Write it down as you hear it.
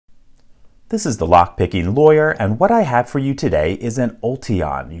This is the Lockpicking Lawyer, and what I have for you today is an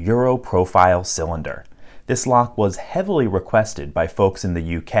Ultion Euro profile cylinder. This lock was heavily requested by folks in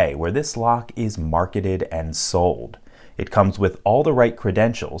the UK, where this lock is marketed and sold. It comes with all the right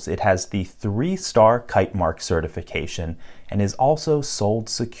credentials. It has the 3-star Kite Mark certification and is also sold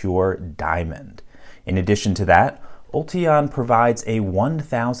secure diamond. In addition to that, Ultion provides a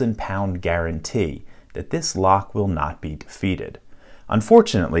 1,000-pound guarantee that this lock will not be defeated.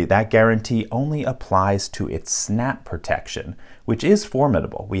 Unfortunately, that guarantee only applies to its snap protection, which is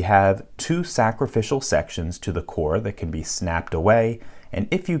formidable. We have 2 sacrificial sections to the core that can be snapped away, and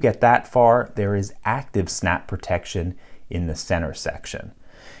if you get that far, there is active snap protection in the center section.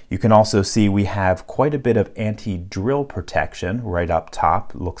 You can also see we have quite a bit of anti-drill protection right up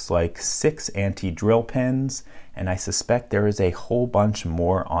top. It looks like 6 anti-drill pins, and I suspect there is a whole bunch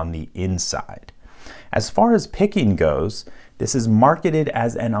more on the inside. As far as picking goes, this is marketed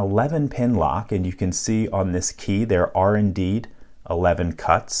as an 11-pin lock, and you can see on this key there are indeed 11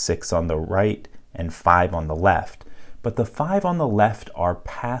 cuts, 6 on the right and 5 on the left. But the 5 on the left are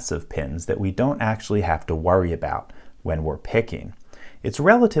passive pins that we don't actually have to worry about when we're picking. It's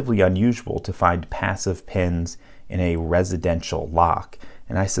relatively unusual to find passive pins in a residential lock,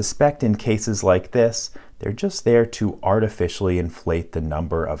 and I suspect in cases like this, they're just there to artificially inflate the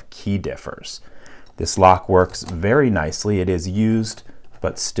number of key differs. This lock works very nicely. It is used,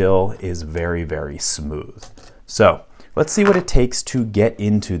 but still is very, very smooth. So let's see what it takes to get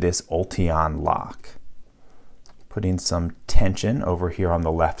into this Ultion lock. Putting some tension over here on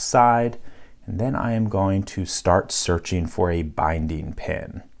the left side, and then I am going to start searching for a binding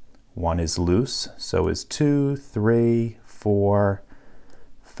pin. 1 is loose, so is 2, 3, 4,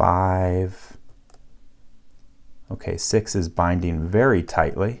 5. Okay, 6 is binding very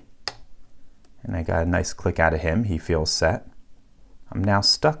tightly. And I got a nice click out of him. He feels set. I'm now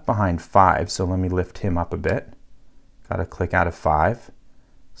stuck behind 5, so let me lift him up a bit. Got a click out of 5.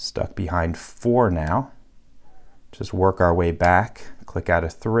 Stuck behind 4 now. Just work our way back. Click out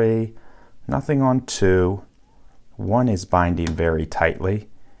of 3. Nothing on 2. 1 is binding very tightly.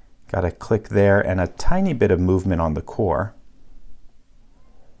 Got a click there and a tiny bit of movement on the core.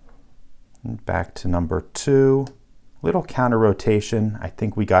 And back to number 2. Little counter rotation. I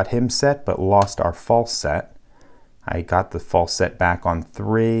think we got him set but lost our false set. I got the false set back on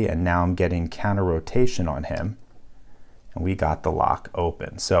 3, and now I'm getting counter rotation on him. And we got the lock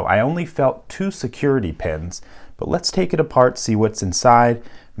open. So I only felt 2 security pins, but let's take it apart, see what's inside.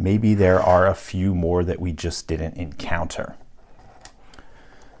 Maybe there are a few more that we just didn't encounter.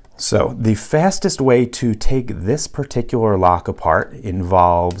 So the fastest way to take this particular lock apart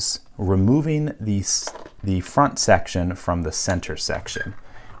involves removing the front section from the center section.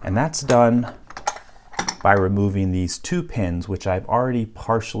 And that's done by removing these 2 pins, which I've already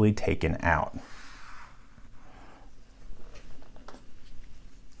partially taken out.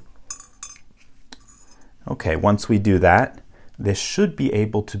 Okay, once we do that, this should be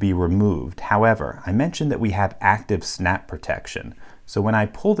able to be removed. However, I mentioned that we have active snap protection. So when I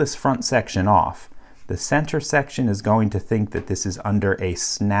pull this front section off, the center section is going to think that this is under a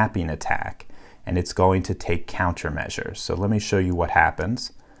snapping attack, and it's going to take countermeasures. So let me show you what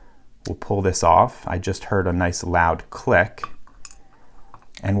happens. We'll pull this off. I just heard a nice loud click.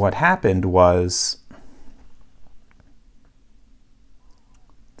 And what happened was,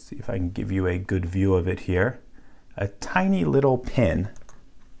 let's see if I can give you a good view of it here. A tiny little pin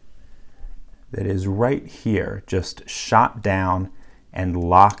that is right here just shot down and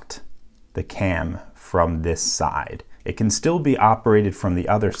locked the cam from this side. It can still be operated from the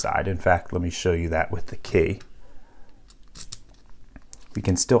other side. In fact, let me show you that with the key. We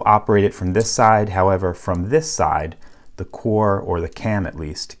can still operate it from this side. However, from this side, the core, or the cam at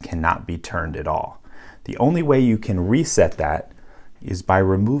least, cannot be turned at all. The only way you can reset that is by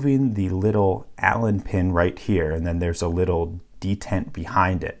removing the little Allen pin right here, and then there's a little detent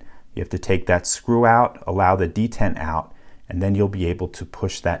behind it. You have to take that screw out, allow the detent out, and then you'll be able to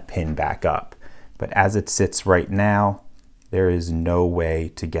push that pin back up. But as it sits right now, there is no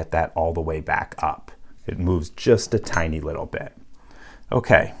way to get that all the way back up. It moves just a tiny little bit.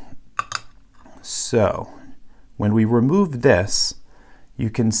 Okay, so when we remove this, you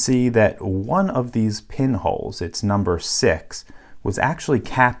can see that one of these pinholes, it's number 6, was actually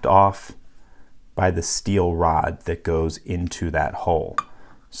capped off by the steel rod that goes into that hole.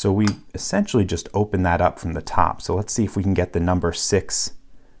 So we essentially just open that up from the top. So let's see if we can get the number 6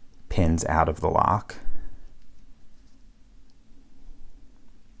 pins out of the lock.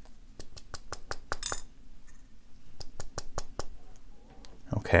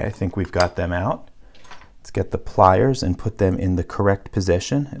 Okay, I think we've got them out. Let's get the pliers and put them in the correct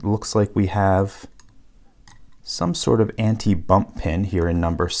position. It looks like we have some sort of anti-bump pin here in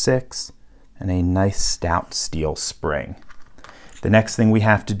number 6 and a nice stout steel spring. The next thing we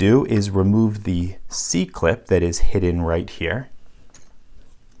have to do is remove the C-clip that is hidden right here.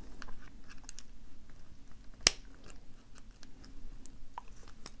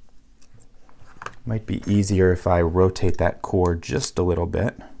 Might be easier if I rotate that cord just a little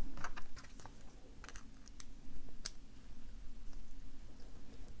bit.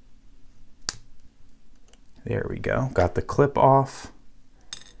 There we go, got the clip off.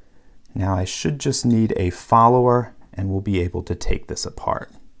 Now I should just need a follower and we'll be able to take this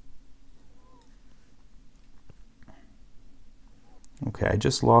apart. Okay, I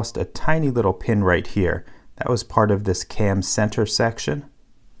just lost a tiny little pin right here. That was part of this cam center section.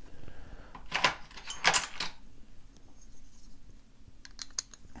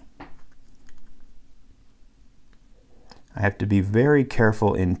 I have to be very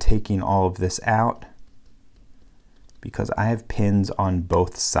careful in taking all of this out because I have pins on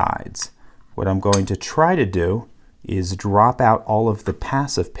both sides. What I'm going to try to do is drop out all of the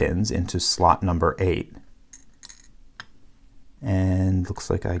passive pins into slot number 8. And looks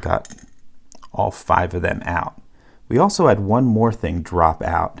like I got all 5 of them out. We also had one more thing drop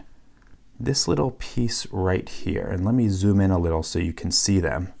out. This little piece right here, and let me zoom in a little so you can see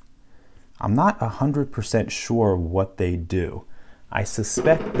them. I'm not 100% sure what they do. I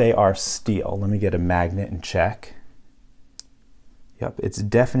suspect they are steel. Let me get a magnet and check. Yep, it's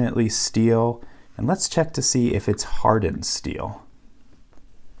definitely steel. And let's check to see if it's hardened steel.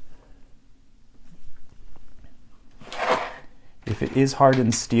 If it is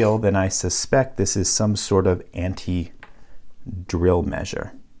hardened steel, then I suspect this is some sort of anti-drill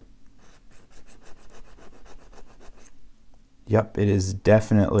measure. Yep, it is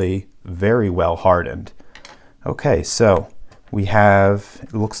definitely very well hardened. Okay, so we have,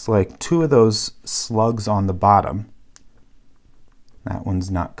 it looks like 2 of those slugs on the bottom. That one's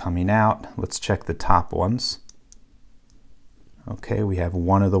not coming out. Let's check the top ones. Okay, we have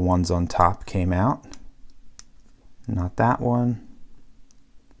 1 of the ones on top came out. Not that one.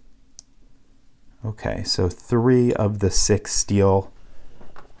 Okay, so 3 of the 6 steel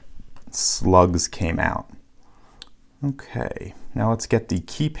slugs came out. Okay, now let's get the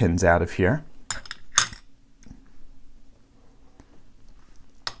key pins out of here.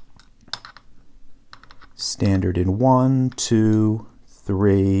 Standard in 1, 2,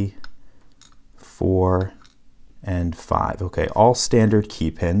 3, 4, and 5. Okay, all standard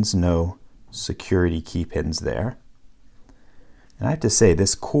key pins, no security key pins there. And I have to say,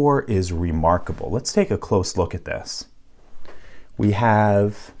 this core is remarkable. Let's take a close look at this. We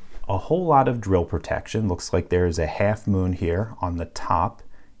have a whole lot of drill protection. Looks like there's a half moon here on the top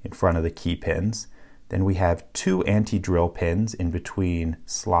in front of the key pins. Then we have 2 anti-drill pins in between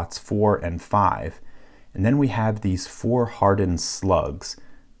slots 4 and 5. And then we have these 4 hardened slugs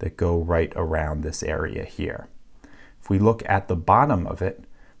that go right around this area here. If we look at the bottom of it,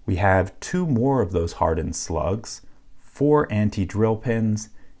 we have 2 more of those hardened slugs, 4 anti-drill pins,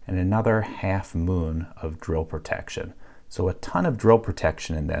 and another half moon of drill protection. So a ton of drill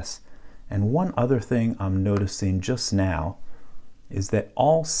protection in this. And one other thing I'm noticing just now is that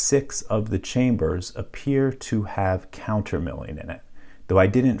all 6 of the chambers appear to have countermilling in it, though I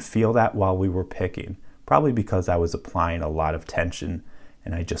didn't feel that while we were picking, probably because I was applying a lot of tension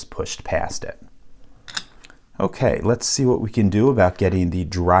and I just pushed past it. Okay, let's see what we can do about getting the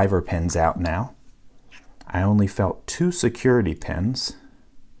driver pins out now. I only felt 2 security pins.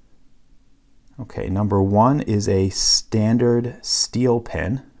 Okay, number 1 is a standard steel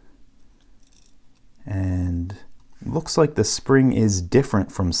pin, and it looks like the spring is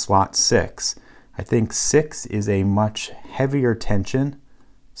different from slot 6. I think 6 is a much heavier tension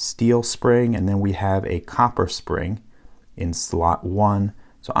steel spring, and then we have a copper spring in slot 1.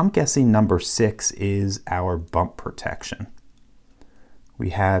 So I'm guessing number 6 is our bump protection.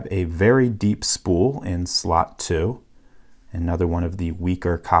 We have a very deep spool in slot 2, another one of the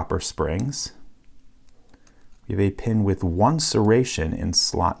weaker copper springs. We have a pin with 1 serration in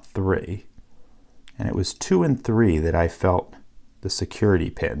slot 3, and it was 2 and 3 that I felt the security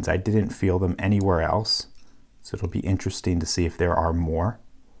pins. I didn't feel them anywhere else, so it'll be interesting to see if there are more.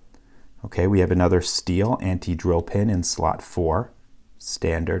 Okay, we have another steel anti-drill pin in slot 4,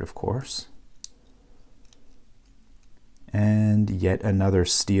 standard of course. And yet another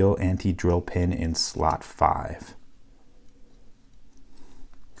steel anti-drill pin in slot 5.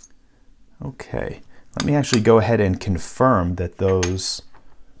 Okay, let me actually go ahead and confirm that those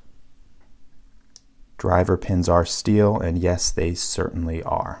driver pins are steel, and yes, they certainly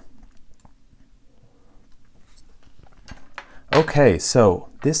are. Okay, so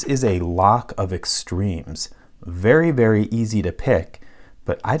this is a lock of extremes. Very, very easy to pick,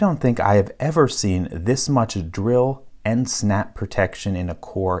 but I don't think I have ever seen this much drill and snap protection in a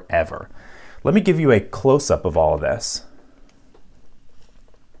core ever. Let me give you a close-up of all of this.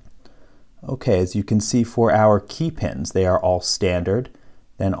 Okay, as you can see for our key pins, they are all standard.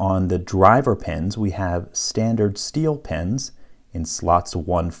 Then on the driver pins, we have standard steel pins in slots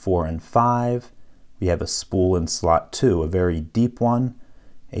 1, 4, and 5. We have a spool in slot 2, a very deep one,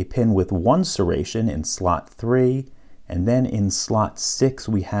 a pin with 1 serration in slot 3, and then in slot 6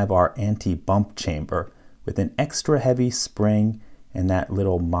 we have our anti-bump chamber with an extra heavy spring and that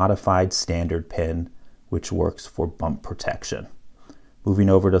little modified standard pin which works for bump protection. Moving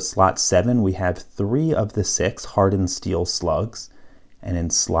over to slot 7, we have 3 of the 6 hardened steel slugs, and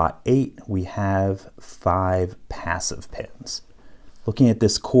in slot 8 we have 5 passive pins. Looking at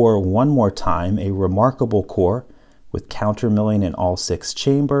this core one more time, a remarkable core with countermilling in all 6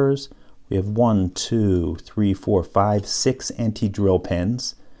 chambers. We have 1, 2, 3, 4, 5, 6 anti-drill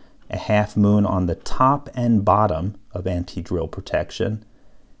pins, a half moon on the top and bottom of anti-drill protection,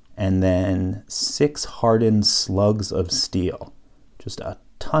 and then 6 hardened slugs of steel. Just a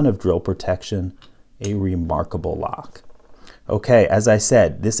ton of drill protection, a remarkable lock. Okay, as I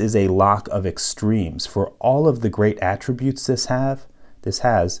said, this is a lock of extremes. For all of the great attributes this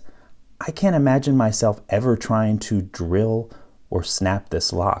has, I can't imagine myself ever trying to drill or snap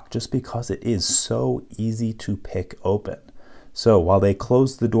this lock just because it is so easy to pick open. So while they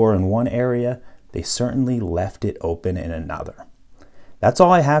closed the door in one area, they certainly left it open in another. That's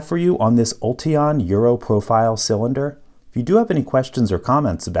all I have for you on this Ultion Euro Profile cylinder. If you do have any questions or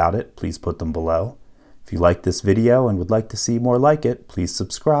comments about it, please put them below. If you liked this video and would like to see more like it, please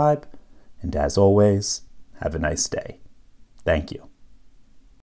subscribe. And as always, have a nice day. Thank you.